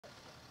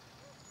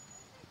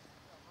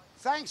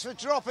Thanks for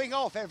dropping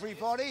off,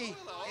 everybody.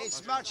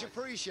 It's much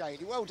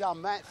appreciated. Well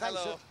done, Matt.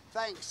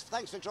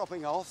 Thanks for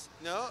dropping off.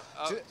 No,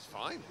 it's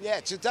fine. Yeah,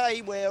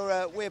 today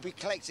we'll be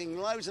collecting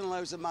loads and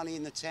loads of money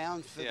in the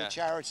town for the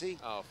charity.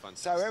 Oh,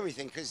 fantastic. So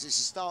everything, because it's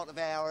the start of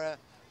our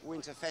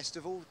winter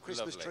festival.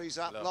 Christmas trees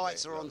up,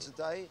 lights are on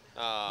today.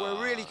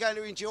 We're really going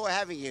to enjoy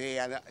having you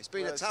here. It's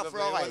been a tough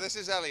ride. Well, this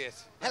is Elliot.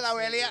 Hello,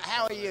 Elliot.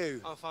 How are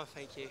you? I'm fine,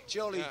 thank you.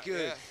 Jolly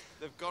good. Yeah.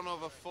 They've gone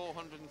over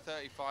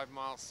 435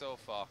 miles so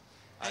far.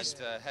 And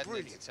heading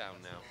into town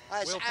now.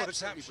 We'll put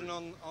a caption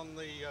on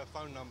the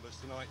phone numbers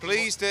tonight.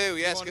 Please do,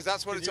 yes, because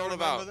that's what it's all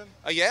about.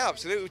 Yeah,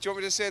 absolutely. Do you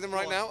want me to say them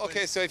right now?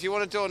 Okay, so if you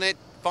want to donate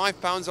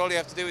 £5, all you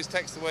have to do is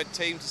text the word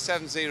team to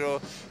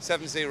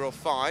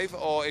 70705,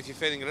 or if you're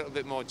feeling a little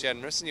bit more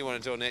generous and you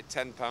want to donate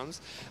 £10,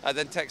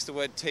 then text the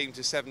word team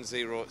to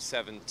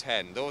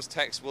 70710. Those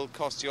texts will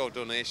cost your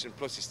donation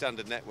plus your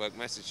standard network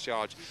message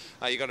charge.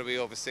 You've got to be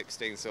over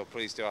 16, so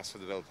please do ask for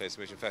the bill pay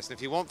submission first. And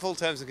if you want full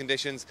terms and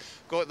conditions,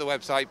 go to the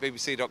website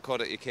bbc.co.uk/Pudsey.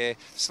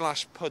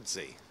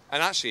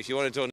 And actually, if you want to donate